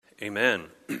Amen.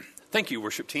 Thank you,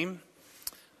 worship team.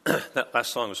 That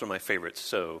last song was one of my favorites,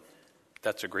 so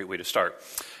that's a great way to start.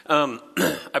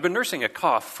 I've been nursing a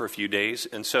cough for a few days,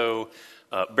 and so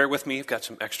bear with me. I've got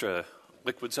some extra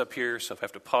liquids up here, so if I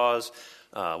have to pause,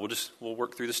 we'll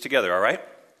work through this together, all right?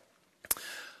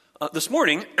 This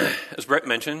morning, as Brett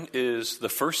mentioned, is the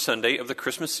first Sunday of the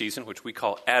Christmas season, which we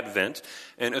call Advent,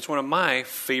 and it's one of my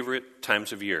favorite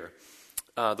times of year.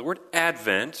 The word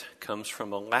Advent comes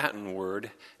from a Latin word,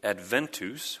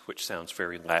 adventus, which sounds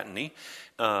very Latin-y,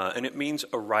 and it means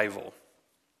arrival.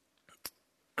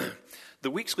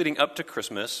 The weeks leading up to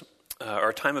Christmas are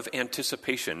a time of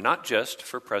anticipation, not just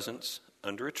for presents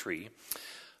under a tree.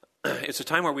 It's a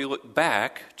time where we look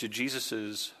back to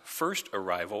Jesus' first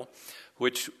arrival,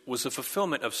 which was the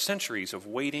fulfillment of centuries of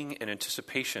waiting and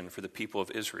anticipation for the people of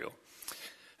Israel.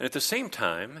 And at the same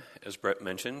time, as Brett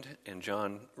mentioned, and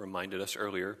John reminded us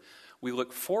earlier, we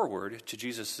look forward to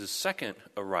Jesus' second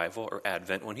arrival, or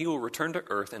Advent, when he will return to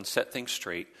earth and set things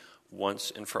straight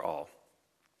once and for all.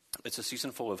 It's a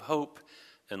season full of hope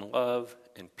and love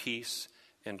and peace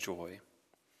and joy.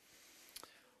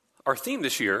 Our theme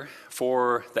this year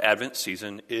for the Advent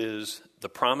season is the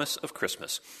promise of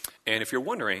Christmas. And if you're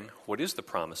wondering, what is the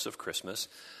promise of Christmas?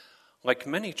 Like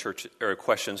many church or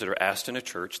questions that are asked in a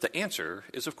church, the answer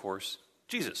is, of course,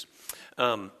 Jesus.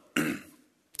 Over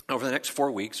the next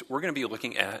 4 weeks, we're going to be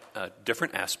looking at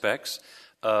different aspects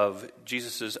of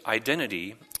Jesus'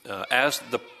 identity as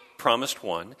the promised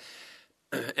one.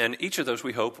 And each of those,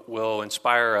 we hope, will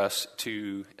inspire us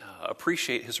to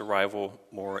appreciate his arrival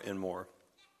more and more.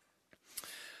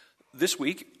 This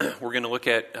week, we're going to look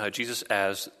at Jesus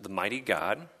as the mighty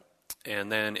God.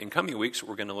 And then in coming weeks,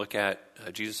 we're going to look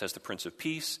at Jesus as the Prince of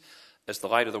Peace, as the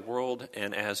light of the world,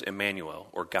 and as Emmanuel,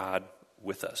 or God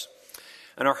with us.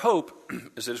 And our hope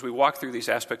is that as we walk through these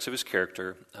aspects of his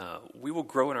character, we will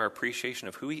grow in our appreciation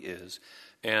of who he is,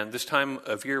 and this time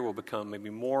of year will become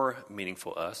maybe more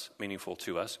meaningful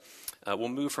to us. We'll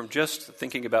move from just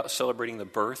thinking about celebrating the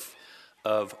birth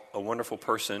of a wonderful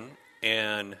person,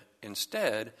 and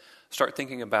instead start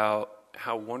thinking about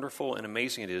how wonderful and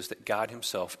amazing it is that God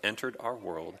himself entered our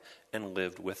world and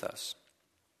lived with us.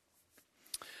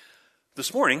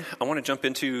 This morning, I want to jump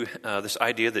into this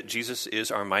idea that Jesus is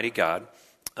our mighty God.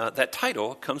 That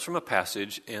title comes from a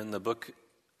passage in the book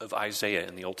of Isaiah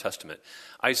in the Old Testament.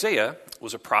 Isaiah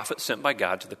was a prophet sent by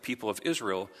God to the people of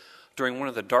Israel during one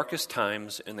of the darkest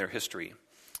times in their history.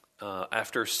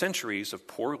 After centuries of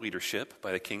poor leadership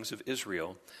by the kings of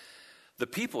Israel, the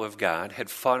people of God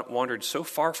had wandered so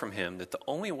far from him that the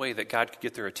only way that God could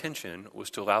get their attention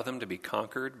was to allow them to be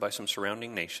conquered by some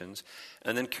surrounding nations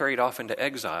and then carried off into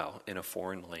exile in a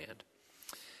foreign land.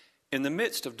 In the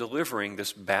midst of delivering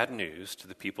this bad news to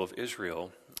the people of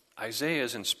Israel, Isaiah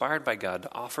is inspired by God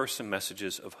to offer some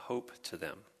messages of hope to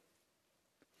them.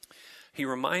 He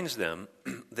reminds them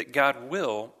that God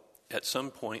will, at some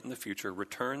point in the future,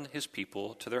 return his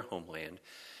people to their homeland,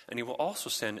 and he will also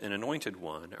send an anointed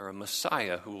one, or a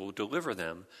Messiah, who will deliver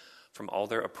them from all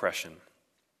their oppression.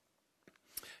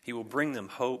 He will bring them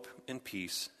hope and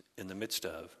peace in the midst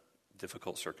of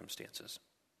difficult circumstances.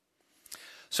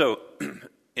 So,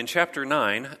 in chapter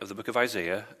 9 of the book of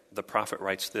Isaiah, the prophet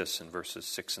writes this in verses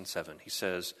 6 and 7. He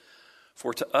says,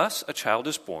 "For to us a child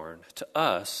is born, to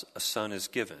us a son is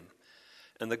given,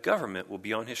 and the government will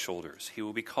be on his shoulders. He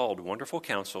will be called Wonderful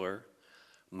Counselor,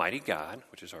 Mighty God,"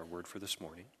 which is our word for this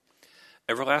morning,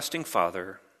 "Everlasting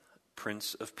Father,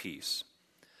 Prince of Peace.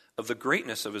 Of the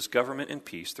greatness of his government and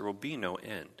peace there will be no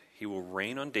end. He will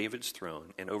reign on David's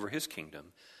throne and over his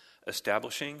kingdom,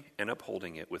 establishing and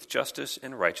upholding it with justice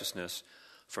and righteousness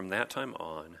from that time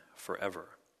on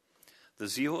forever. The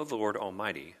zeal of the Lord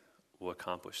Almighty will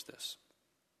accomplish this."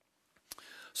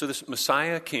 So this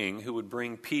Messiah King who would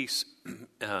bring peace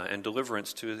and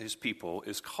deliverance to his people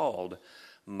is called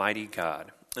Mighty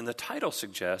God. And the title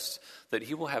suggests that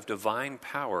he will have divine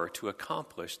power to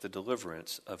accomplish the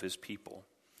deliverance of his people.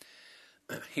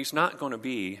 He's not going to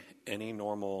be any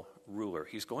normal ruler.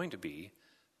 He's going to be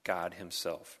God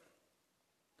himself.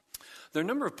 There are a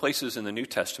number of places in the New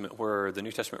Testament where the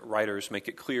New Testament writers make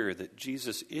it clear that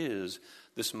Jesus is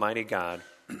this mighty God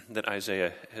that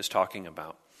Isaiah is talking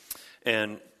about.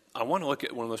 And I want to look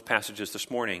at one of those passages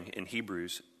this morning in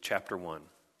Hebrews chapter 1.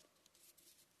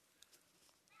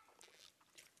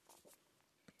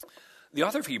 The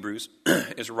author of Hebrews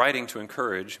is writing to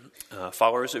encourage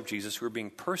followers of Jesus who are being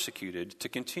persecuted to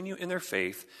continue in their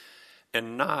faith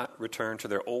and not return to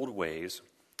their old ways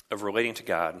of relating to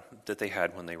God that they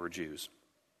had when they were Jews.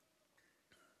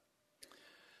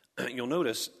 You'll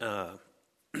notice that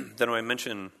when I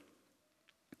mention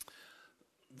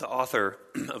the author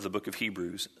of the book of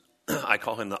Hebrews, I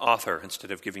call him the author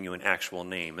instead of giving you an actual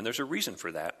name. And there's a reason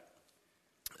for that.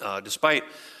 Despite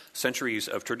centuries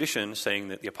of tradition saying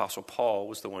that the Apostle Paul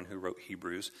was the one who wrote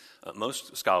Hebrews,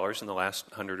 most scholars in the last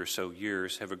 100 or so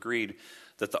years have agreed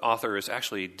that the author is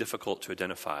actually difficult to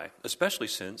identify, especially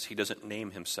since he doesn't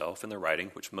name himself in the writing,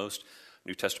 which most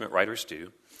New Testament writers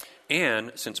do,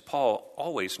 and since Paul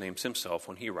always names himself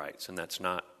when he writes, and that's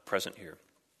not present here.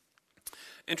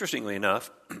 Interestingly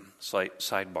enough, slight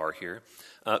sidebar here,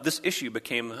 this issue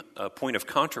became a point of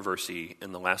controversy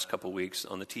in the last couple weeks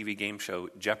on the TV game show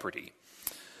Jeopardy!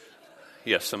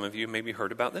 Yes, some of you maybe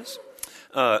heard about this.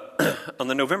 On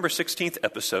the November 16th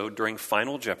episode, during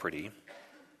Final Jeopardy!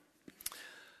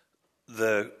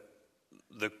 The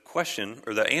question,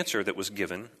 or the answer that was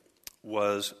given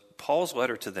was Paul's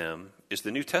letter to them is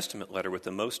the New Testament letter with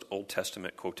the most Old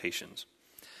Testament quotations.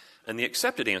 And the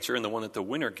accepted answer, and the one that the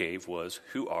winner gave, was,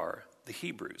 who are the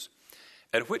Hebrews?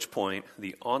 At which point,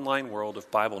 the online world of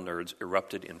Bible nerds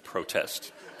erupted in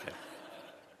protest. Okay.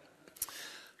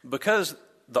 Because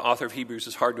the author of Hebrews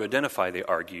is hard to identify, they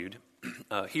argued,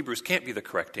 Hebrews can't be the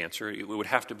correct answer. It would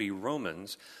have to be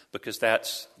Romans, because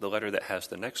that's the letter that has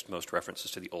the next most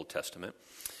references to the Old Testament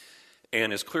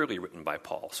and is clearly written by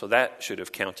Paul. So that should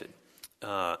have counted.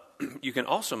 You can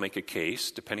also make a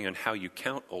case, depending on how you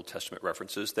count Old Testament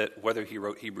references, that whether he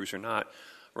wrote Hebrews or not,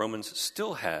 Romans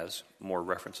still has more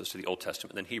references to the Old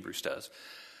Testament than Hebrews does.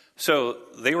 So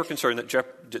they were concerned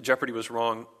that Jeopardy was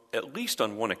wrong at least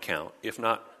on one account, if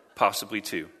not possibly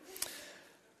two.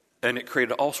 And it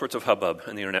created all sorts of hubbub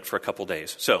on the internet for a couple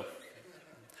days. So,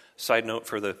 side note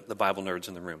for the Bible nerds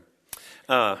in the room.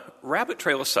 Rabbit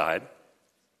trail aside,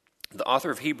 the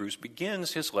author of Hebrews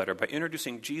begins his letter by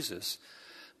introducing Jesus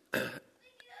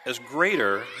as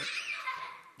greater,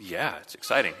 it's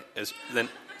exciting, than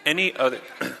any other.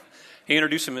 He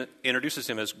introduces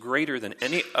him as greater than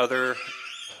any other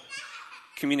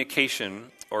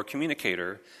communication or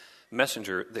communicator,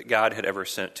 messenger that God had ever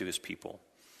sent to his people.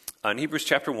 In Hebrews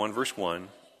chapter 1, verse 1,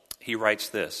 he writes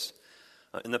this,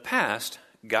 in the past,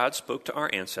 God spoke to our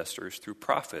ancestors through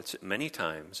prophets at many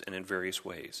times and in various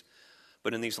ways.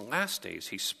 But in these last days,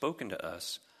 he's spoken to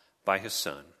us by his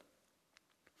Son.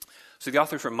 So the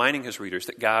author is reminding his readers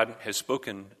that God has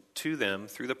spoken to them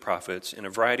through the prophets in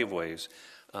a variety of ways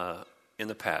in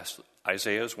the past.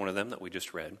 Isaiah is one of them that we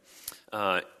just read.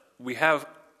 We have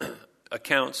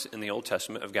accounts in the Old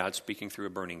Testament of God speaking through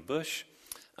a burning bush.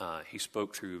 He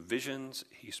spoke through visions.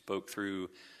 He spoke through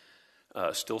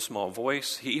a still small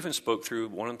voice. He even spoke through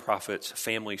one of the prophet's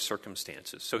family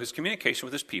circumstances. So his communication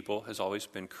with his people has always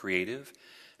been creative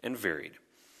and varied.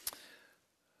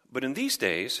 But in these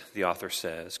days, the author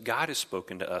says, God has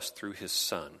spoken to us through his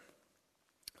Son,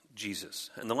 Jesus.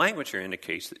 And the language here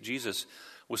indicates that Jesus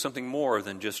was something more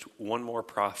than just one more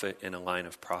prophet in a line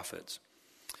of prophets.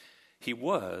 He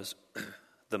was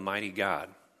the mighty God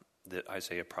that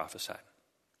Isaiah prophesied.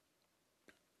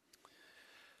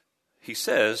 He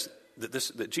says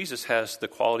that Jesus has the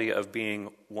quality of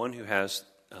being one who has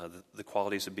the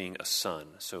qualities of being a son,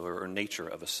 or nature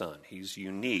of a son. He's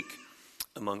unique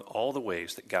among all the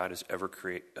ways that God has ever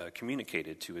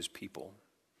communicated to his people.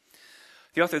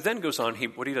 The author then goes on, he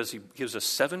gives us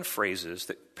 7 phrases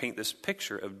that paint this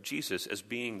picture of Jesus as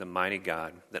being the mighty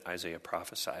God that Isaiah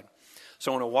prophesied.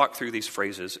 So I want to walk through these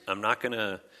phrases. I'm not going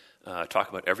to talk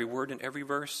about every word in every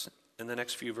verse in the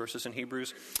next few verses in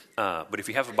Hebrews. But if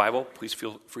you have a Bible, please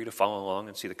feel free to follow along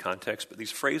and see the context. But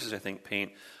these phrases, I think,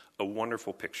 paint a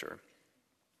wonderful picture.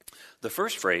 The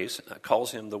first phrase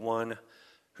calls him the one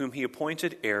whom he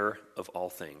appointed heir of all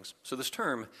things. So this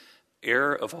term,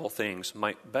 heir of all things,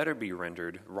 might better be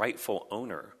rendered rightful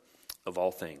owner of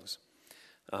all things.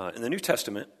 In the New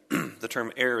Testament, the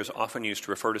term heir is often used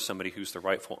to refer to somebody who's the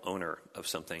rightful owner of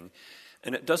something.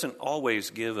 And it doesn't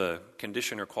always give a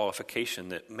condition or qualification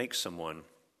that makes someone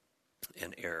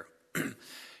an heir.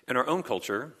 In our own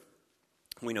culture,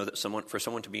 we know that for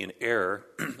someone to be an heir,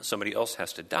 somebody else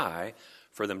has to die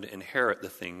for them to inherit the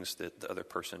things that the other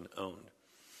person owned.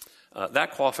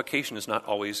 That qualification is not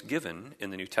always given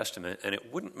in the New Testament, and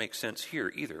it wouldn't make sense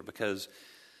here either, because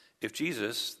if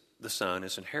Jesus, the Son,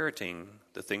 is inheriting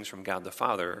the things from God the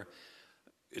Father,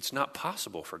 it's not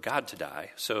possible for God to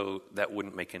die, so that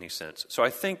wouldn't make any sense. So I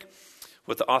think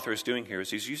what the author is doing here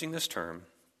is he's using this term,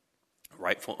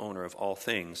 rightful owner of all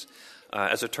things,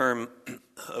 as a term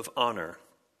of honor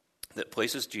that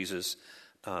places Jesus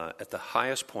at the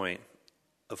highest point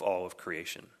of all of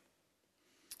creation.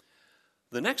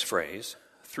 The next phrase,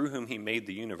 through whom he made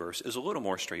the universe, is a little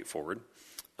more straightforward.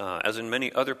 As in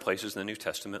many other places in the New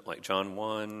Testament, like John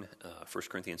 1, 1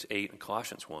 Corinthians 8, and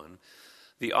Colossians 1,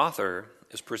 the author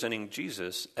is presenting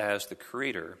Jesus as the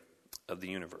creator of the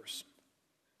universe.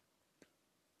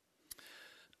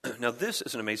 Now, this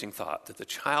is an amazing thought, that the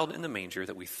child in the manger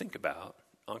that we think about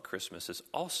on Christmas is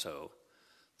also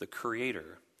the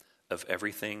creator of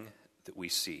everything that we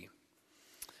see.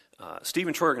 Steve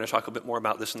and Troy are going to talk a bit more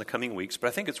about this in the coming weeks, but I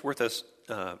think it's worth us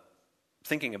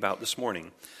thinking about this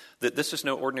morning that this is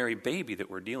no ordinary baby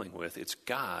that we're dealing with. It's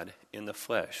God in the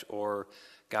flesh, or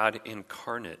God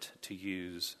incarnate, to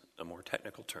use a more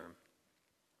technical term.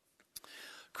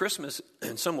 Christmas,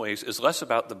 in some ways, is less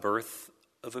about the birth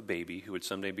of a baby who would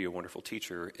someday be a wonderful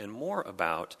teacher, and more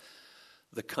about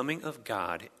the coming of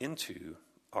God into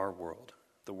our world,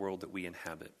 the world that we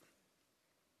inhabit.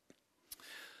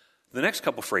 The next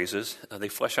couple phrases, they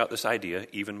flesh out this idea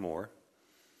even more.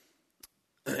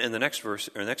 In the next verse,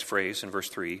 or next phrase, in verse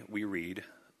 3, we read,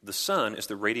 "The sun is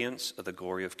the radiance of the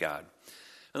glory of God."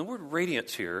 And the word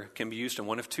radiance here can be used in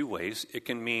one of two ways. It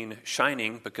can mean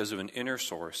shining because of an inner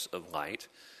source of light,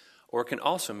 or it can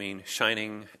also mean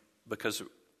shining because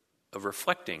of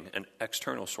reflecting an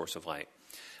external source of light.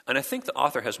 And I think the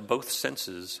author has both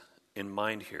senses in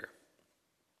mind here.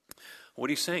 What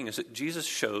he's saying is that Jesus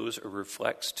shows or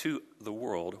reflects to the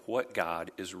world what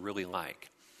God is really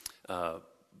like,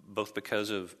 both because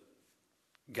of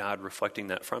God reflecting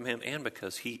that from him and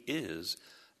because he is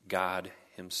God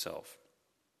himself.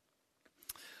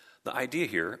 The idea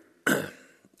here,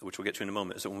 which we'll get to in a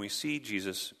moment, is that when we see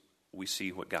Jesus, we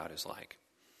see what God is like.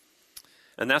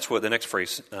 And that's what the next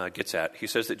phrase gets at. He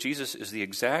says that Jesus is the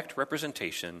exact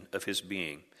representation of his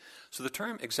being. So the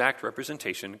term exact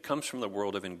representation comes from the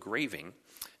world of engraving,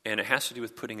 and it has to do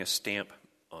with putting a stamp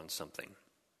on something.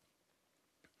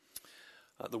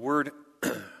 The word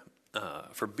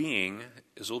for being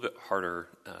is a little bit harder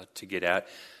to get at,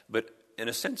 but in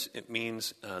a sense it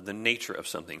means the nature of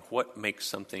something, what makes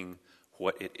something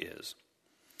what it is.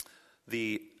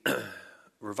 The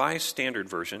Revised Standard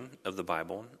Version of the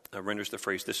Bible renders the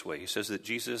phrase this way. He says that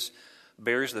Jesus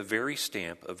bears the very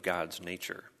stamp of God's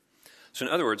nature. So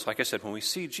in other words, like I said, when we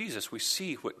see Jesus, we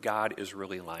see what God is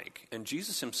really like. And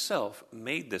Jesus himself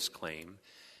made this claim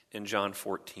in John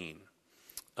 14.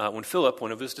 When Philip,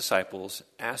 one of his disciples,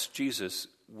 asked Jesus,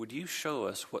 "Would you show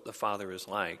us what the Father is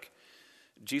like?"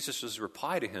 Jesus'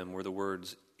 reply to him were the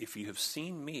words, "If you have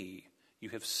seen me,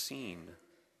 you have seen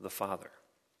the Father."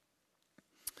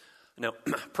 Now,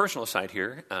 personal aside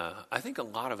here, I think a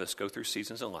lot of us go through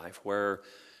seasons in life where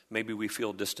maybe we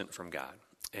feel distant from God.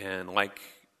 And like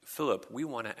Philip, we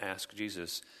want to ask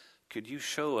Jesus, could you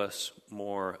show us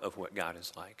more of what God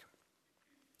is like?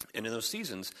 And in those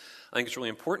seasons, I think it's really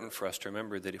important for us to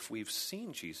remember that if we've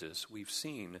seen Jesus, we've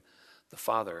seen the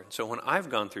Father. And so when I've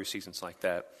gone through seasons like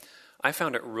that, I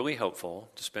found it really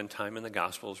helpful to spend time in the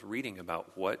Gospels reading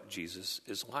about what Jesus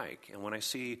is like. And when I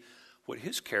see what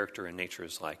his character and nature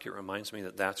is like, it reminds me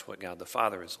that that's what God the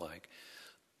Father is like.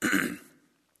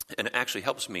 And it actually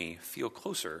helps me feel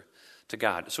closer to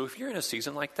God. So if you're in a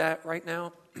season like that right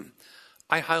now,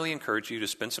 I highly encourage you to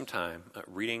spend some time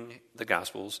reading the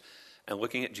Gospels and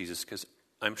looking at Jesus, because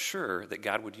I'm sure that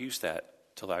God would use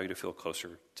that to allow you to feel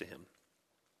closer to him.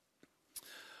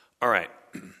 All right.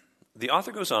 The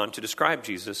author goes on to describe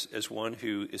Jesus as one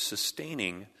who is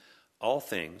sustaining all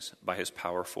things by his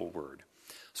powerful word.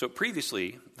 So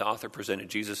previously, the author presented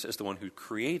Jesus as the one who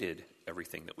created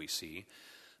everything that we see.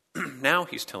 Now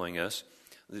he's telling us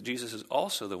that Jesus is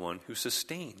also the one who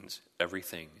sustains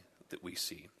everything that we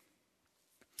see.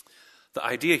 The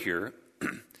idea here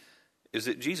is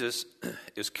that Jesus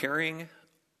is carrying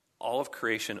all of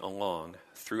creation along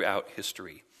throughout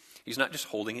history. He's not just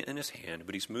holding it in his hand,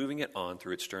 but he's moving it on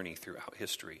through its journey throughout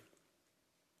history.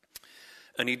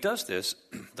 And he does this,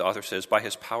 the author says, by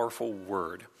his powerful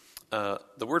word.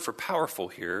 The word for powerful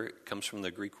here comes from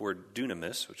the Greek word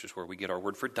dunamis, which is where we get our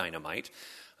word for dynamite.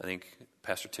 I think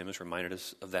Pastor Tim has reminded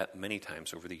us of that many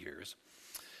times over the years.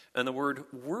 And the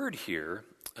word here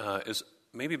is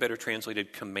maybe better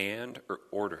translated command or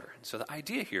order. So the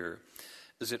idea here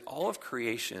is that all of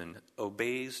creation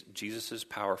obeys Jesus'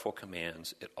 powerful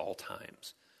commands at all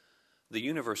times. The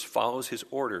universe follows his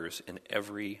orders in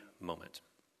every moment.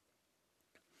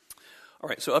 All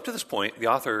right, so up to this point, the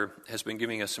author has been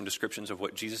giving us some descriptions of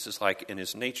what Jesus is like in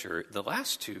his nature. The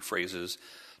last two phrases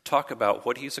talk about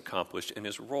what he's accomplished in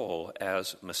his role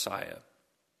as Messiah.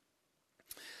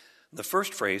 The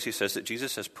first phrase, he says that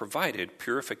Jesus has provided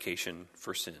purification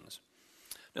for sins.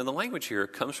 Now, the language here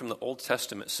comes from the Old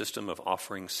Testament system of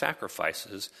offering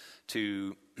sacrifices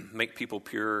to make people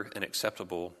pure and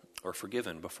acceptable or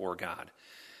forgiven before God.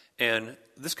 And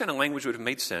this kind of language would have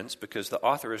made sense because the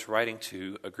author is writing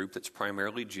to a group that's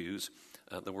primarily Jews.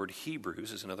 The word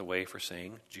Hebrews is another way for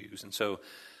saying Jews. And so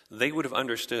they would have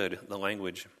understood the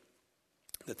language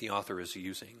that the author is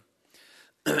using.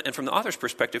 And from the author's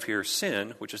perspective here,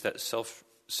 sin, which is that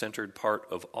self-centered part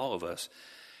of all of us,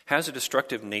 has a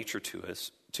destructive nature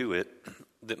to it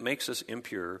that makes us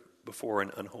impure before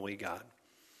an unholy God.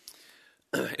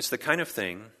 It's the kind of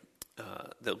thing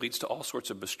that leads to all sorts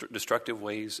of destructive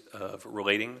ways of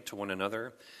relating to one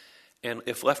another. And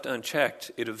if left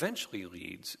unchecked, it eventually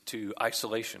leads to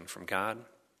isolation from God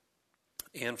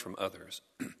and from others.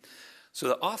 So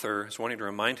the author is wanting to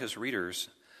remind his readers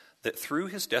that through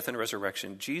his death and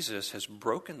resurrection, Jesus has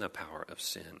broken the power of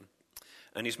sin,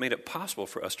 and he's made it possible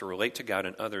for us to relate to God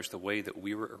and others the way that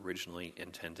we were originally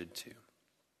intended to.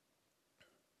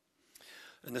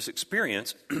 And this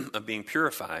experience of being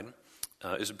purified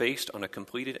is based on a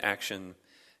completed action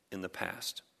in the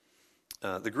past.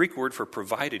 The Greek word for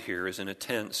provided here is in a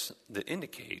tense that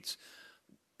indicates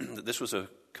that this was a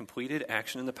completed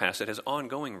action in the past that has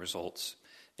ongoing results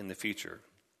in the future.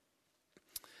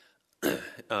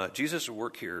 Jesus'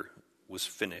 work here was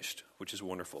finished, which is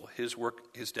wonderful. His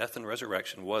work, his death and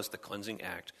resurrection was the cleansing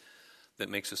act that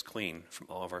makes us clean from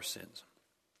all of our sins.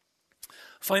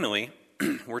 Finally,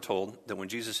 we're told that when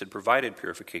Jesus had provided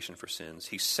purification for sins,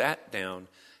 he sat down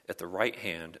at the right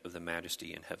hand of the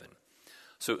Majesty in heaven.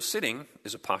 So sitting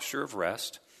is a posture of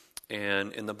rest,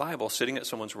 and in the Bible, sitting at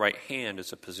someone's right hand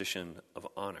is a position of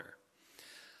honor.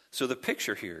 So the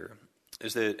picture here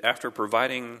is that after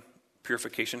providing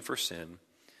purification for sin,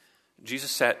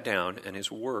 Jesus sat down and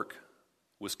his work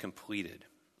was completed.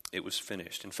 It was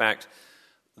finished. In fact,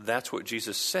 that's what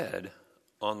Jesus said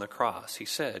on the cross. He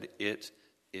said, "It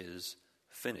is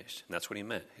finished." And that's what he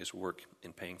meant, his work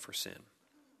in paying for sin.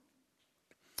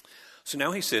 So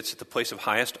now he sits at the place of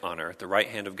highest honor at the right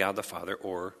hand of God the Father,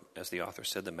 or, as the author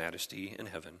said, the Majesty in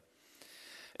heaven.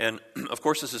 And, of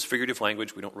course, this is figurative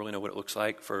language. We don't really know what it looks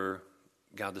like for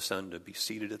God the Son to be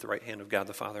seated at the right hand of God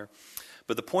the Father.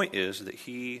 But the point is that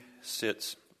he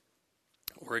sits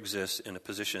or exists in a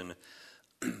position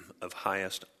of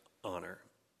highest honor.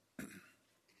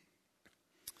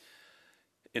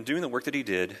 In doing the work that he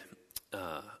did,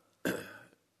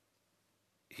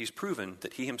 he's proven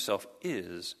that he himself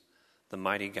is the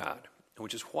mighty God,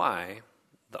 which is why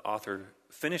the author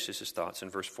finishes his thoughts in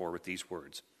verse 4 with these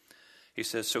words. He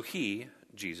says, "So he,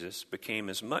 Jesus, became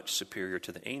as much superior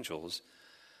to the angels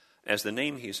as the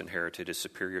name he has inherited is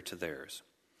superior to theirs."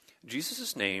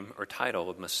 Jesus' name or title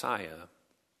of Messiah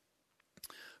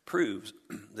proves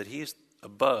that he is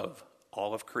above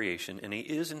all of creation, and he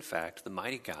is, in fact, the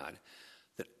mighty God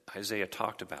that Isaiah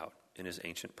talked about in his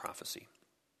ancient prophecy.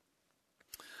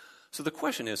 So the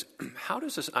question is, how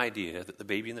does this idea that the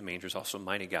baby in the manger is also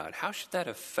mighty God, how should that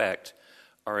affect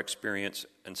our experience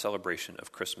and celebration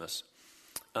of Christmas?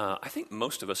 I think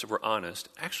most of us, if we're honest,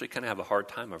 actually kind of have a hard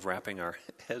time of wrapping our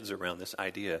heads around this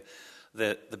idea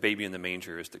that the baby in the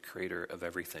manger is the creator of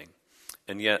everything.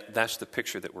 And yet, that's the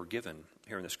picture that we're given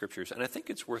here in the Scriptures. And I think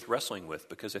it's worth wrestling with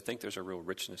because I think there's a real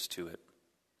richness to it.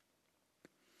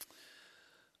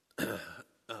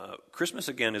 Christmas,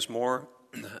 again, is more,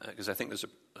 because I think there's a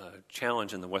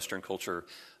challenge in the Western culture.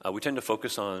 We tend to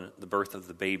focus on the birth of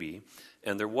the baby.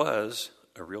 And there was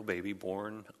a real baby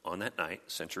born on that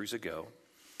night centuries ago.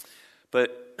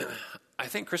 But I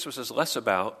think Christmas is less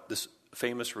about this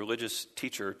famous religious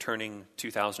teacher turning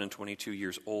 2022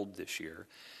 years old this year.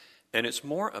 And it's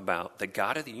more about the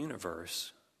God of the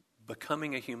universe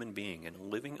becoming a human being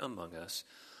and living among us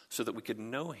so that we could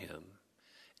know him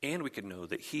and we could know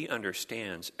that he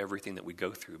understands everything that we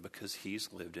go through because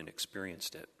he's lived and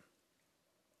experienced it.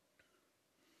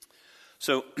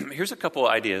 So here's a couple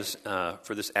ideas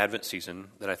for this Advent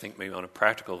season that I think maybe on a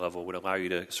practical level would allow you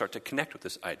to start to connect with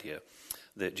this idea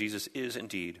that Jesus is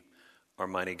indeed our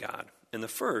mighty God. And the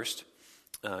first,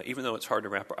 even though it's hard to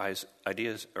wrap our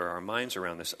ideas or our minds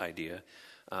around this idea,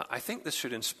 I think this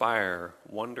should inspire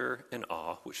wonder and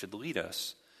awe, which should lead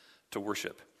us to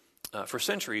worship. For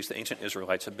centuries, the ancient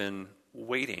Israelites have been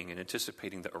waiting and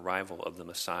anticipating the arrival of the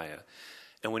Messiah.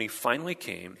 And when he finally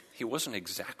came, he wasn't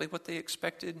exactly what they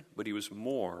expected, but he was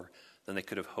more than they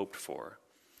could have hoped for.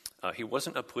 He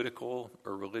wasn't a political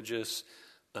or religious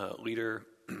leader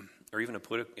or even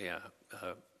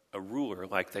a ruler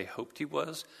like they hoped he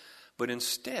was, but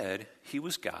instead, he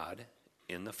was God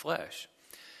in the flesh.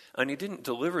 And he didn't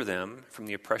deliver them from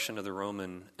the oppression of the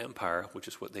Roman Empire, which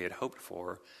is what they had hoped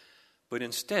for, but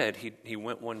instead, he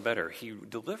went one better. He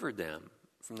delivered them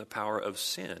from the power of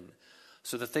sin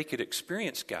so that they could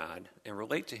experience God and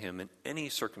relate to him in any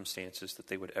circumstances that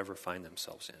they would ever find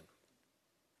themselves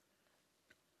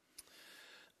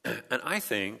in. And I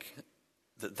think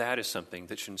that is something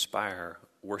that should inspire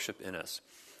worship in us.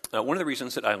 One of the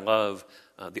reasons that I love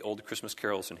the old Christmas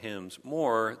carols and hymns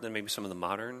more than maybe some of the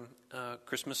modern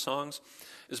Christmas songs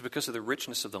is because of the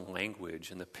richness of the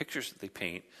language and the pictures that they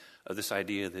paint of this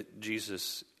idea that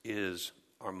Jesus is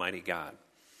our mighty God.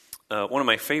 One of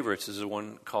my favorites is the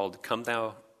one called Come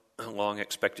Thou Long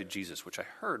Expected Jesus, which I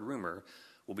heard rumor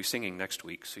we'll be singing next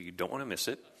week, so you don't want to miss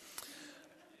it.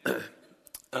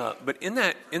 But in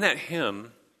that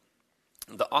hymn,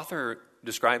 the author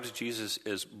describes Jesus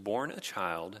as born a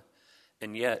child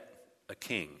and yet a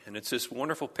king. And it's this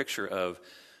wonderful picture of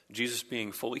Jesus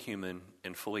being fully human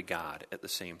and fully God at the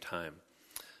same time.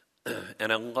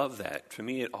 And I love that. To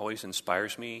me, it always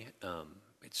inspires me.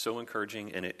 It's so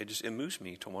encouraging, and it moves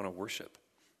me to want to worship.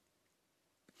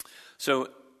 So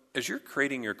as you're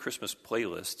creating your Christmas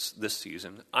playlists this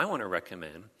season, I want to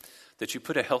recommend that you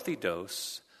put a healthy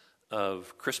dose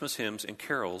of Christmas hymns and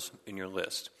carols in your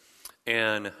list.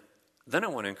 And then I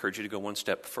want to encourage you to go one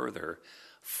step further.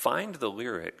 Find the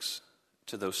lyrics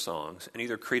to those songs and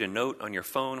either create a note on your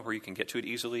phone where you can get to it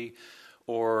easily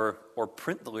or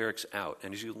print the lyrics out.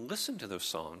 And as you listen to those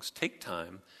songs, take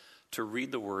time to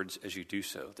read the words as you do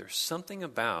so. There's something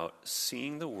about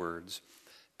seeing the words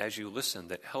as you listen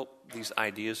that help these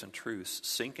ideas and truths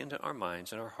sink into our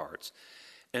minds and our hearts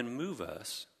and move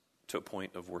us to a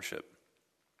point of worship.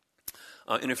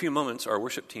 In a few moments, our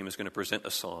worship team is going to present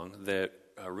a song that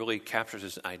really captures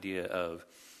this idea of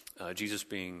Jesus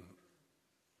being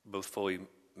both fully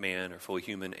man or fully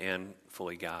human and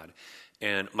fully God.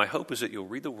 And my hope is that you'll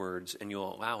read the words and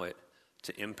you'll allow it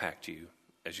to impact you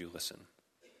as you listen.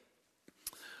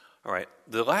 All right,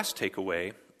 the last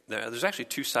takeaway, there's actually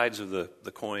two sides of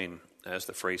the coin, as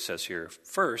the phrase says here.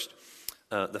 First,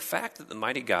 the fact that the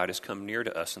mighty God has come near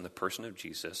to us in the person of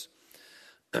Jesus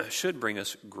should bring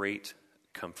us great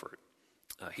comfort.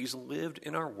 He's lived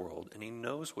in our world, and he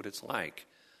knows what it's like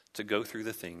to go through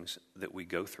the things that we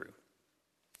go through.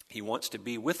 He wants to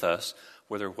be with us,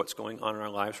 whether what's going on in our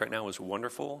lives right now is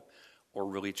wonderful or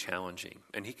really challenging.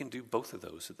 And he can do both of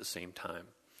those at the same time.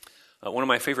 One of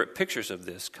my favorite pictures of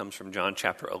this comes from John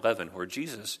chapter 11, where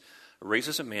Jesus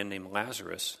raises a man named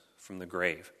Lazarus from the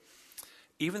grave.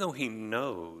 Even though he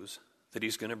knows that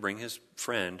he's going to bring his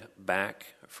friend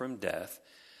back from death,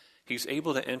 he's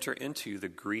able to enter into the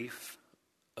grief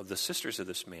of the sisters of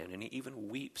this man, and he even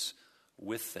weeps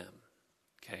with them.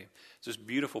 Okay, it's this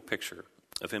beautiful picture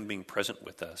of him being present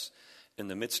with us in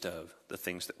the midst of the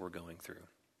things that we're going through.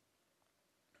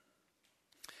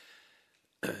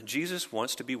 Jesus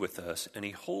wants to be with us, and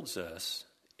he holds us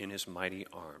in his mighty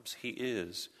arms. He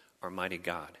is our mighty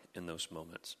God in those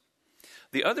moments.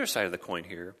 The other side of the coin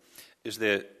here is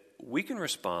that we can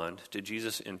respond to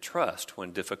Jesus in trust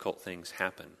when difficult things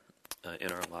happen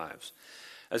in our lives.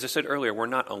 As I said earlier, we're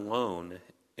not alone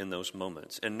in those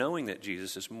moments. And knowing that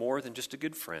Jesus is more than just a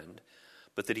good friend,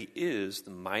 but that he is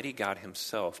the mighty God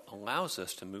himself, allows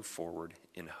us to move forward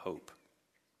in hope.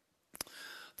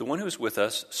 The one who is with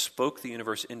us spoke the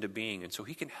universe into being, and so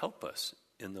he can help us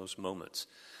in those moments.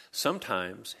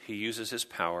 Sometimes he uses his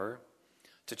power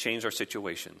to change our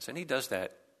situations, and he does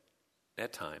that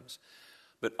at times.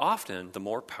 But often, the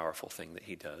more powerful thing that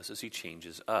he does is he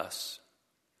changes us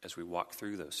as we walk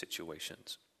through those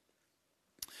situations.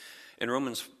 In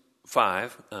Romans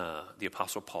 5, the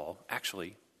Apostle Paul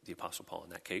in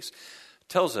that case,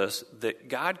 tells us that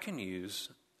God can use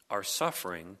our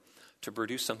suffering to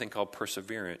produce something called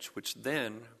perseverance, which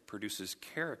then produces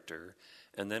character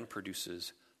and then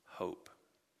produces hope.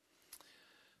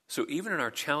 So even in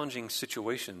our challenging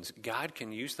situations, God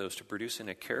can use those to produce in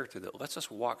a character that lets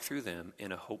us walk through them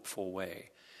in a hopeful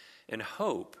way. And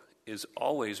hope is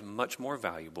always much more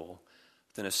valuable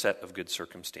than a set of good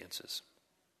circumstances.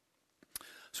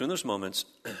 So in those moments,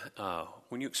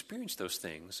 when you experience those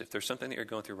things, if there's something that you're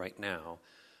going through right now,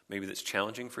 maybe that's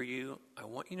challenging for you, I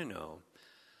want you to know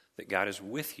that God is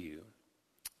with you,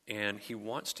 and he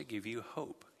wants to give you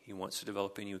hope. He wants to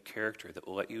develop in you a character that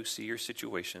will let you see your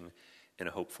situation in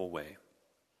a hopeful way.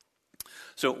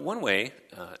 So one way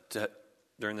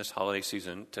during this holiday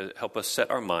season to help us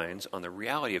set our minds on the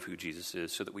reality of who Jesus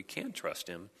is so that we can trust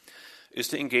him is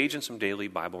to engage in some daily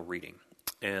Bible reading.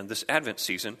 And this Advent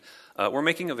season, we're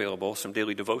making available some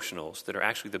daily devotionals that are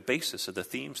actually the basis of the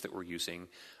themes that we're using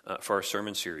for our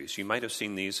sermon series. You might have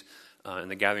seen these in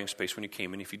the gathering space when you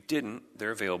came in. If you didn't,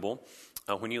 they're available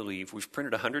when you leave. We've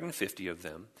printed 150 of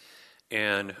them.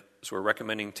 And so we're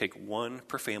recommending take one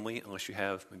per family. Unless you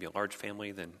have maybe a large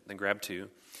family, then grab two.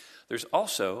 There's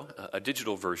also a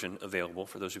digital version available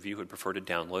for those of you who would prefer to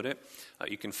download it.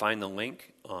 You can find the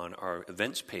link on our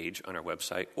events page on our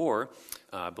website, or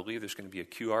I believe there's going to be a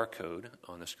QR code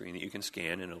on the screen that you can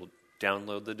scan, and it'll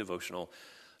download the devotional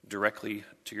directly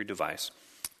to your device.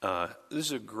 This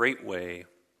is a great way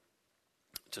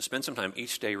to spend some time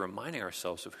each day reminding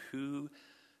ourselves of who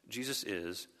Jesus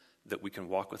is, that we can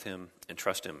walk with him and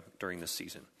trust him during this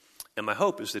season. And my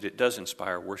hope is that it does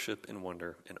inspire worship and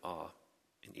wonder and awe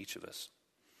in each of us.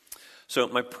 So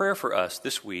my prayer for us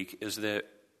this week is that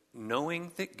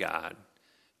knowing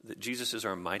that Jesus is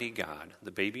our mighty God,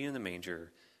 the baby in the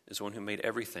manger is the one who made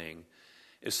everything,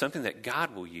 is something that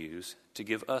God will use to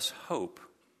give us hope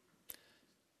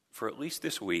for at least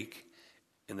this week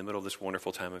in the middle of this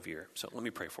wonderful time of year. So let me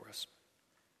pray for us.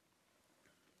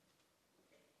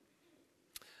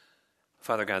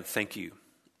 Father God, thank you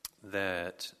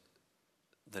that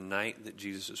the night that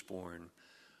Jesus was born,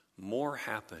 more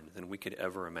happened than we could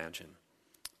ever imagine.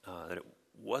 That it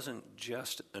wasn't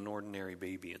just an ordinary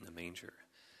baby in the manger,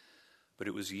 but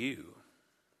it was you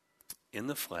in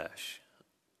the flesh,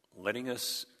 letting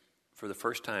us, for the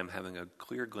first time, having a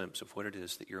clear glimpse of what it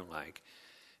is that you're like,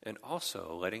 and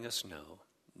also letting us know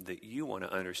that you want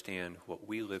to understand what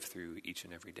we live through each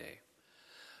and every day.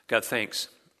 God, thanks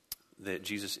that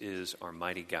Jesus is our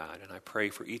mighty God, and I pray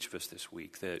for each of us this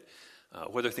week that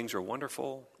whether things are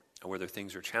wonderful or whether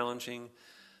things are challenging,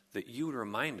 that you would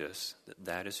remind us that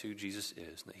that is who Jesus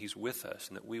is, and that he's with us,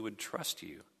 and that we would trust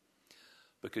you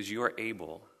because you are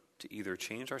able to either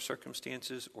change our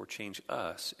circumstances or change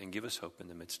us and give us hope in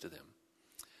the midst of them.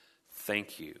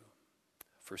 Thank you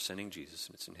for sending Jesus,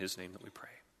 and it's in his name that we pray.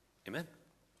 Amen.